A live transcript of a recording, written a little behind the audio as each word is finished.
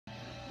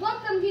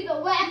welcome to the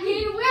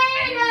Wacky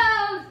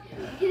Weirdos!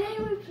 Today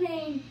we're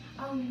playing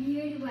a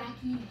weird,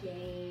 wacky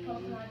game.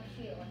 Pokémon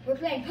Shield. We're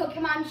playing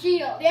Pokémon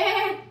Shield.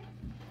 Yeah!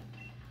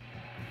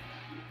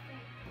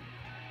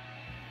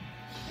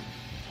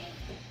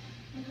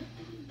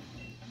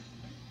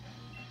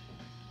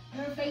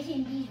 We're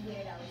facing these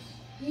weirdos.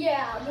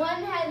 Yeah,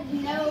 one has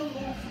no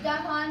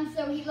stuff on,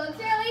 so he looks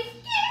really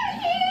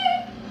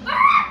scary.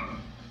 Ah!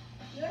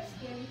 You're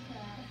scary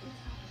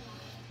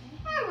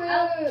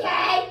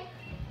cat.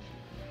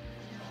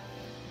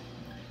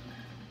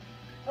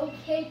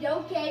 Okay.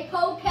 Okay,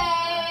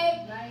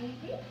 okay. Ready?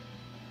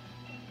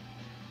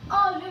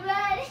 All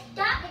right,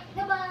 stop it,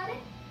 nobody.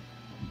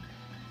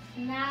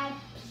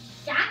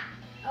 Snapshot.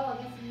 Oh,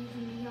 I guess I'm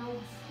using the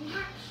old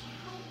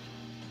Snapchat.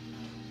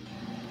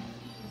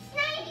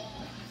 Snipey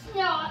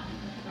Snot.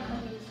 Oh,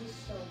 this is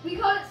so We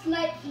call it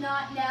Snipe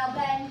Snot now,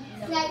 Ben.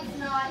 No. Snipe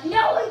Snot.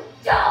 No, we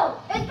don't.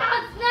 It's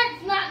called Snipe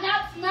Snot,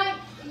 not Snipe.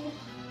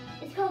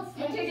 It's called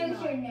Snipe Introduce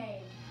Snot. your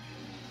name.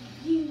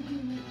 You do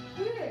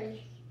it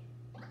first.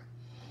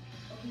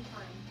 Okay,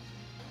 fine.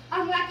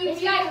 I'm Wacky This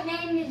Weirdo. guy's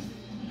name is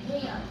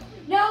Leon.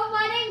 No,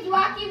 my name's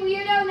Wacky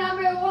Weirdo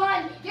number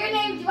 1. Your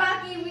name's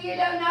Wacky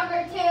Weirdo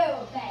number 2.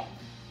 Ben.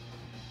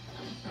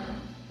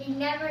 He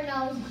never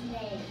knows his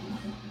name.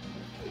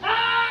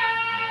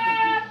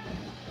 Ah!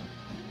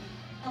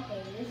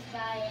 Okay, this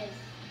guy is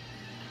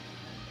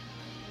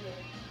weird.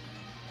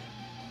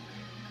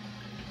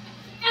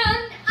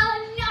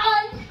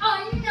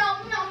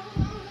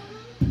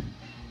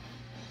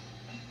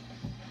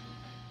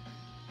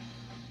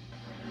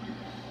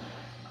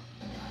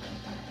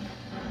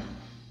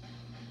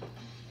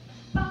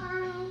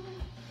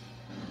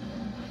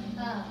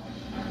 No. Oh.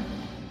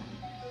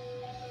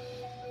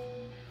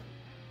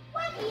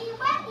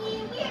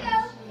 Wacky Weirdo.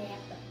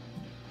 Snap.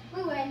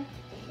 We win.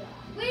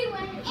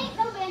 Ain't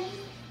no win.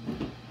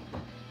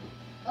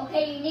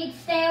 Okay, you need to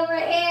stay over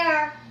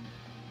here.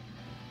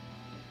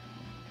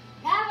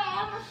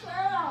 I'm a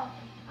squirrel.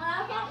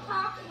 I can't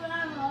talk to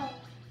animals.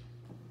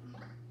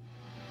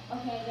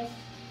 Okay, I guess.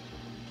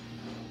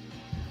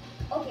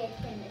 Okay,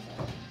 it's been this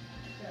way.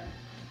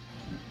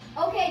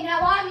 Sure. Okay, now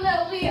I'm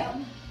Little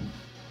Liam.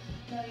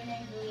 No, your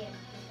name's Liam.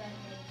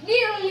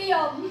 It's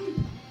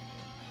Liam.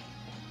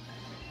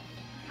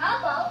 How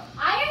about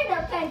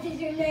Iron Defense is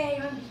your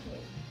name. I'm just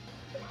kidding.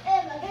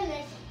 Oh my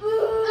goodness.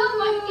 Oh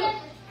my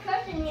goodness, it's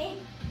crushing me.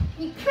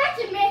 You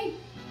crushing me?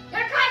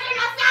 You're crushing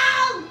us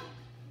down!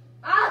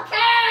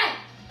 Okay!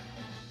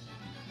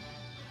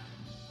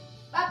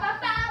 Ba, ba,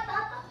 ba, ba,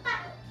 ba,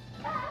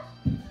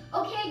 ba.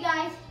 Okay,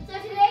 guys, so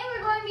today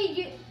we're going to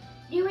be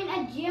doing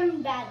a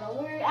gym battle.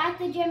 We're at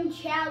the gym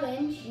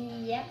challenge,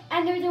 Yep.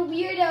 and there's a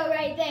weirdo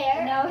right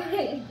there. No.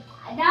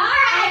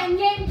 No,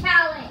 game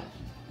challenge.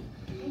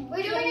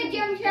 We're doing a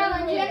gym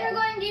challenge, then we're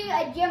going to do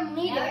a gym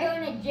leader. Now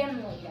we're doing a gym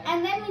leader.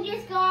 And then we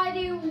just gotta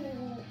do,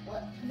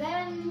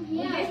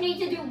 We just need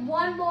to do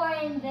one more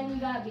and then we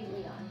gotta beat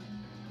Leon.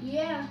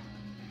 Yeah.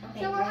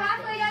 Okay, So we're what's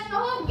halfway this? done the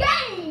whole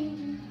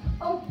game.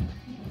 Oh,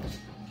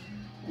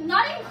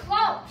 Not even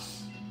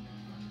close.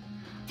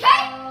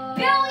 10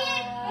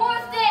 billion more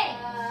things.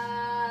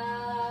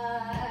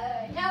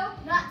 No,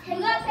 not 10.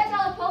 We gotta catch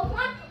all the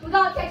Pokemon. We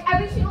gotta catch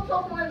every single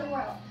Pokemon in the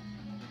world.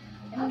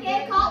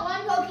 Okay, caught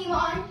one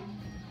Pokemon.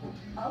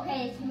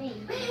 Okay, it's me.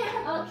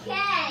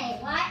 Okay,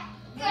 what?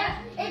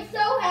 It's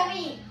so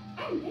heavy.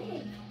 I'm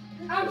big.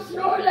 I'm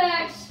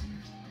Snorlax.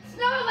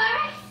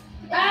 Snorlax.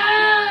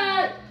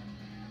 Ah!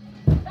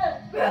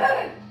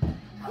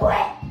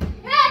 Quit.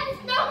 Ah, the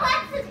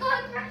Snorlax is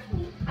going to crush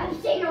me. I'm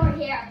staying over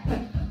here.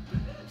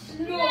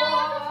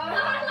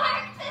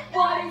 Snorlax is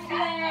Body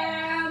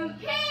slam.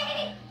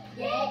 Hey.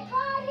 Yay.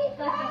 Body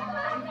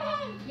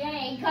slam. Yay,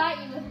 he caught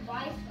you with a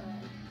body slam.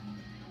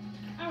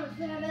 I'm a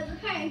fan of the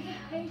pink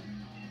guy.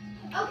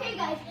 Okay,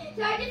 guys,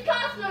 so I just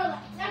caught Snorlax.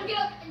 I'm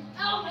gonna.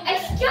 Oh my god.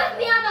 Excuse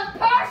me, I'm a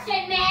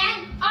person, man.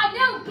 I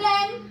know,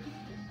 Ben.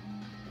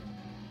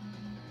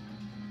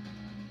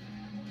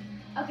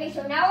 Okay,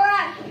 so now we're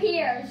at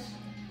Piers.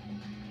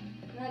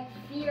 Like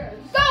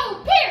Piers.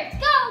 Go, Pierce!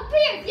 Go,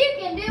 Pierce! You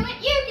can do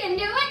it! You can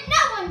do it!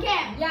 No one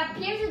can! Yeah,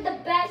 Piers is the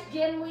best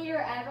gym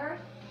leader ever.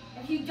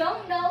 If you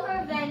don't know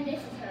her, then this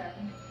is her.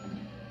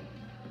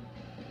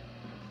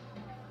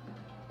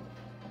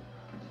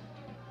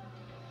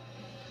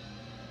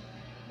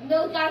 And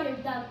those guys are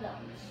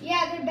dum-dums.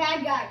 Yeah, they're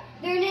bad guys.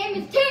 Their name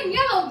is Team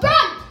Yellow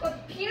Grunt!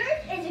 But Piers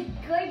is a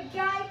good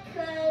guy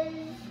because,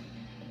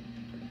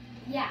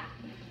 yeah.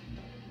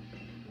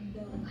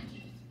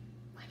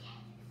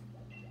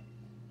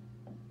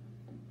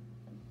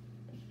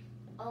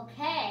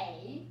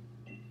 Okay.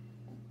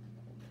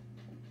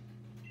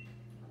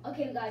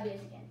 Okay, we gotta do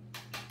this again.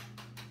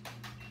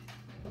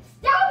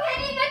 Stop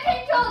hitting the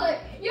controller!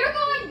 You're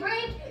going to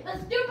break the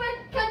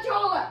stupid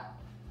controller!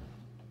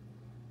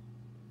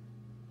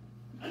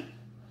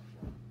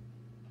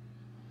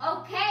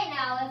 Okay,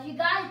 now, if you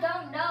guys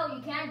don't know,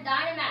 you can't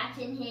Dynamax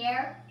in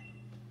here.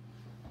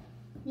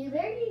 You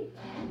literally...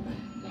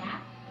 Yeah.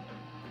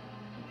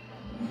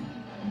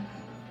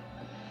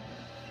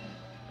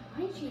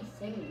 Why is she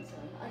singing so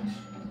much?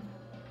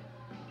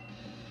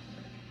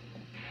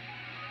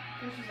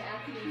 she's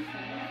actually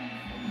saying.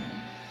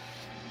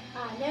 I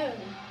know.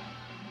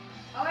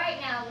 Alright,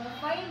 now we're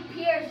fighting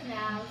Piers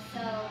now,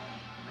 so.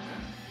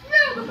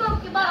 Throw the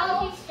Pokeball! Oh,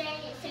 he's saying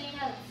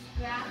a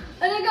scrap.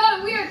 And I got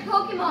a weird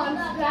Pokemon.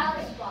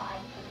 Galaspod.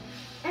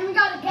 And we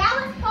got a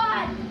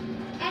Galaspod.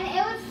 And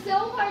it was so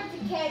hard to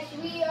catch.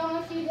 We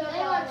almost used up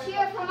all. Let's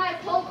cheer for my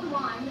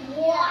Pokemon.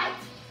 What?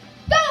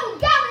 Go,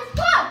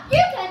 Galaspod!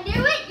 You can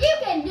do it! You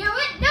can do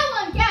it! No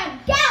one can!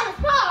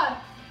 Galaspod!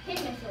 Hit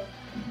missile.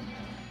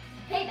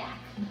 Payback.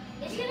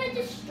 It's gonna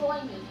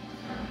destroy me.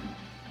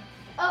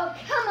 Oh,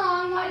 come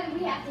on. Why did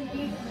we have to use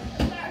him?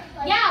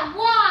 Yeah,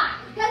 why?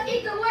 Because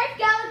he's the worst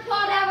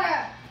Galaspod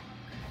ever.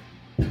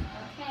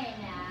 Okay,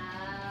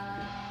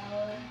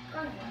 now.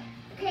 Gardevoir.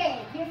 Okay,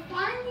 you're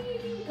finally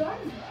using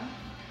Gardevoir.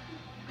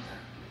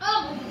 Oh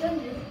my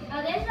goodness. Now,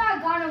 this is our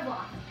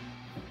Gardevoir.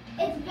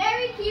 It's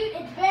very cute,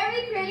 it's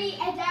very pretty,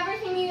 it's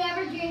everything you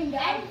ever dreamed of.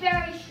 And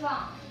very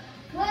strong.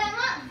 Well,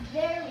 not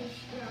very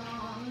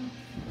strong.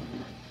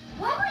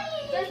 Why don't you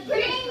Just just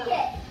pretty drink strong.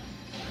 it?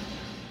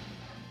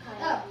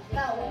 Oh,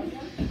 that one.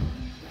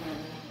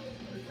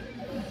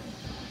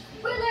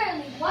 But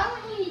literally, why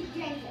wouldn't you just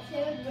drink it so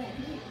it would win?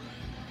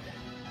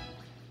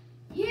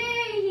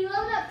 Yay, he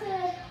leveled up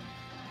to...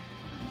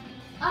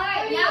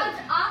 Alright, now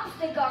it's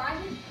Obstagon,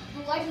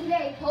 the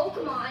legendary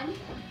Pokemon.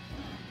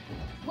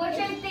 Which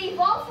is the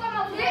evolved form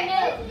of There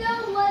Linu. is no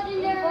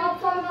legendary Evolved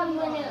form of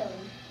Pokemon. Linu.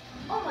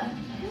 Oh my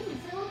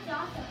goodness, it looks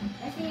awesome.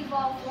 That's the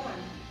evolved form.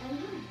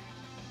 Mm-hmm.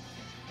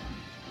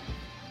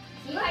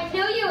 See, I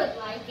knew you would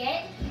like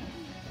it.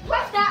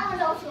 Plus, that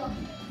one's also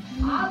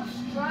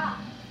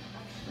Obstruct.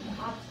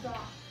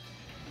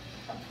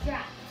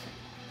 Abstract.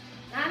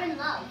 I'm in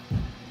love.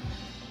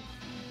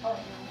 Oh,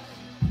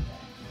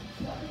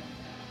 no.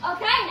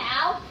 Okay,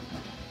 now.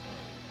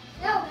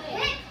 No,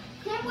 hit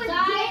him with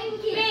Side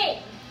Genki. B.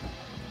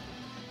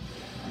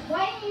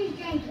 Why didn't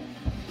you drink it?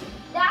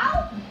 Now,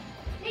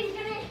 he's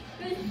gonna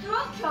do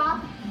throat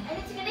chop, and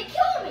it's gonna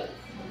kill me.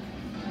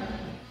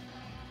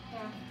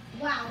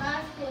 Wow,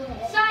 that's cool.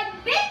 Side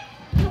B.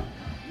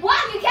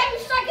 Wow, you can't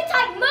use strike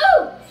attack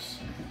moves.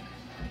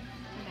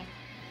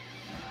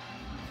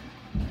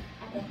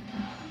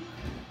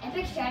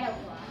 Epic Shadow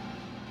Claw.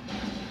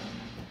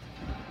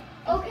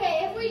 Okay,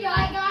 if we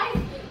die, guys,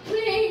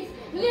 please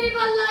leave a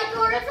like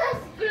or a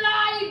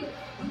subscribe.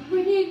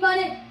 We need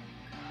money.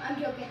 I'm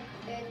joking.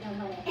 There's no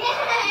money.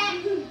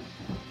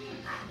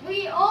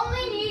 We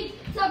only need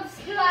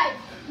subscribe.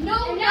 No,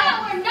 And no,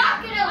 now we're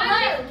not gonna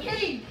I'm lose.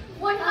 kidding.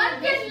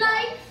 100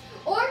 likes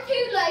or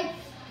 2 likes,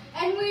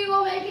 and we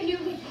will make a new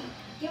video.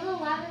 Give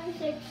 11 and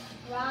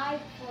subscribe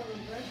for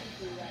reverse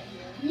food right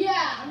here.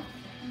 Yeah.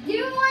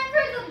 Do one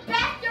for the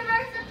best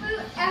immersive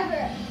food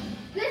ever.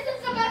 This is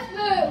the best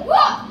move.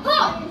 Whoa,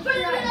 whoa, put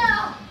it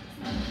out.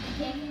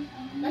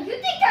 Like you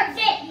think that's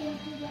it?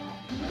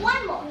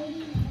 One more.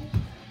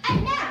 And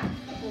now,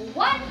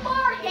 one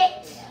more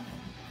hit.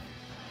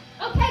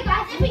 Okay,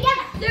 guys, if we get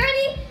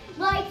 30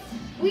 likes,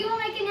 we will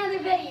make another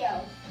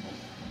video.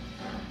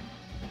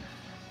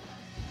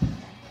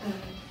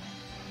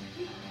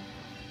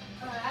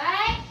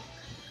 Alright.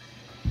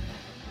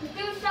 Let's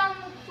do some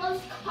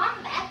close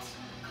combat.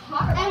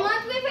 And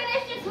once we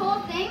finish this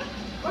whole thing,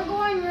 we're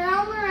going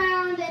round and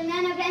round, and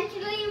then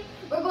eventually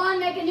we're going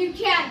to make a new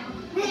channel.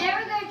 Then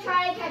we're going to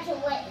try to catch a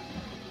lick.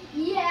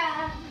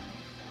 Yeah.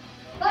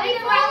 But Before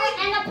before we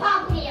end the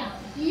Pompeo.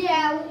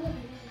 Yeah.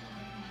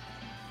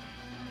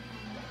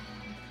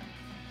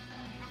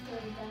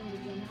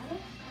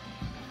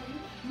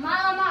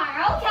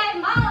 Malamar. Okay,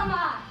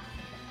 Malamar.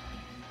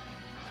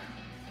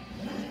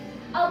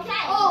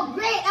 Okay. Oh,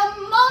 great, a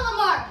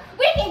Malamar.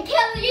 We can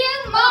kill you,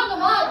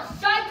 Malamar.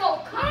 Psycho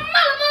Cut.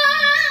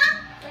 Malamar.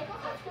 Psycho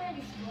Cut's going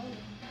to destroy you.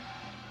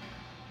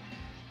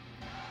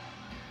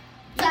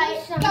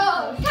 Psycho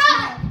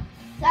cut.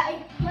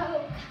 Psycho.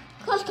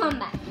 Close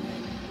combat.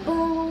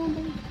 Boom.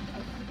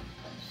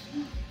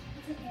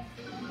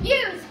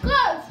 Use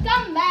close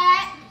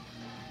combat.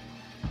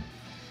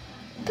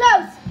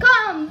 Close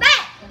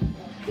combat.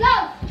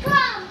 Close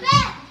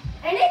combat.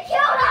 And it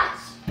killed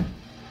us.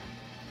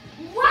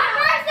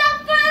 Reverse of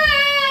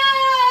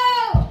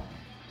food.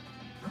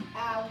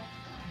 Ow.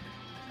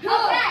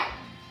 Okay.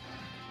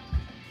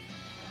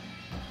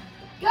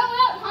 Go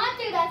out,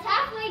 Hunter. That's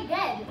halfway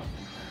dead.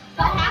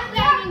 But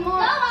halfway anymore.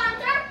 Go,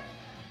 Hunter.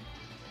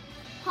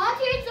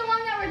 Hunter is the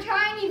one that we're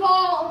trying to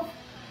evolve.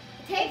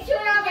 It takes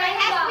forever. It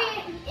has to be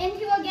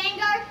into a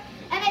Gengar,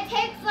 and it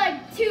takes like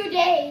 2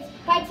 days.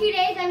 By 2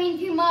 days, I mean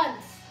 2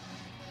 months.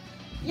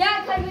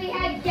 Yeah, because we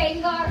had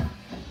Gengar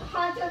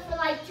Hunter for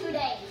like 2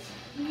 days.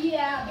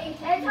 Yeah, big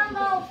It's on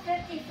level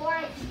 54.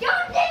 It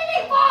still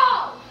didn't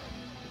evolve.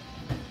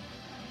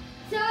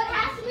 So it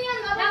has to be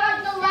on level Now we're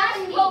on the last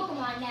 70.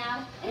 Pokemon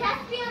now. It has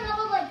to be on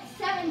level like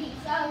 70.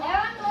 So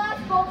They're on the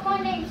last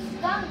Pokemon named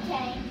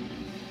Skuntank.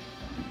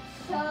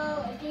 So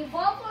if the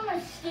evolved form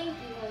is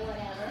Stinky or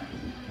whatever.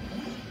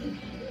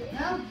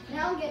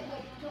 now get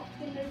what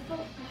talking to the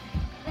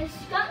And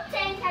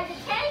Skuntank has a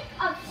tank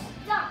of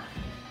stuff.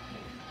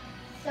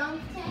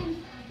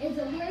 Something is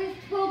the worst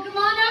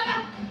Pokemon ever.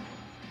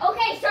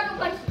 Okay, Circle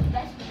Punch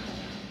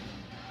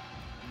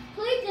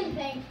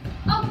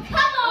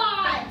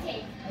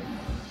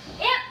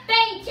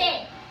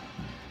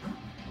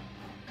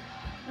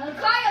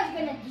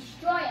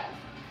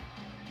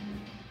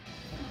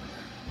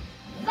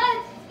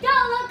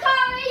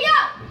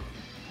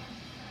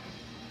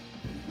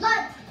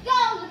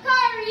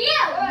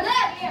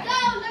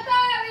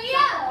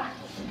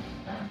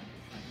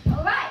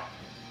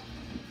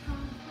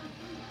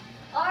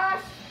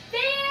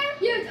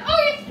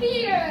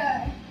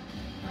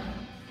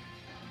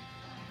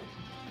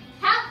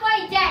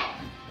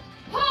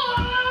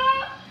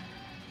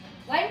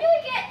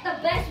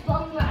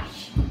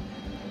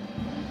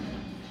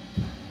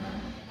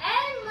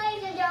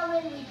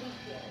we beat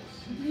Pierce.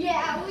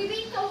 Yeah, we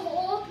beat the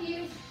whole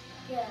Pierce.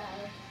 Yeah.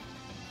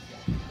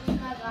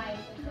 My guy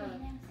is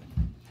a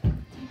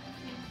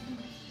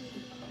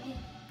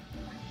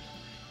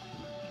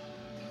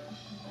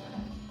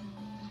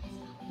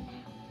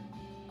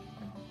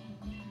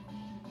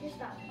Just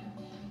stop.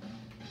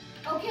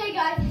 Okay,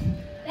 guys.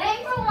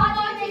 Thanks for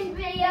watching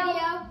this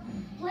video.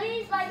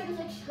 Please like and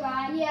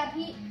subscribe. Yeah,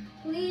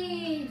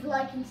 please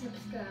like and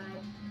subscribe.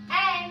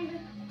 And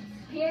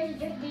Pierce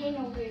is just being a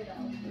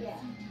weirdo. Yeah.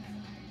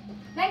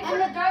 Thanks for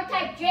the dark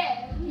type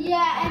gym.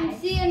 Yeah, and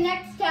see you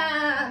next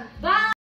time. Bye.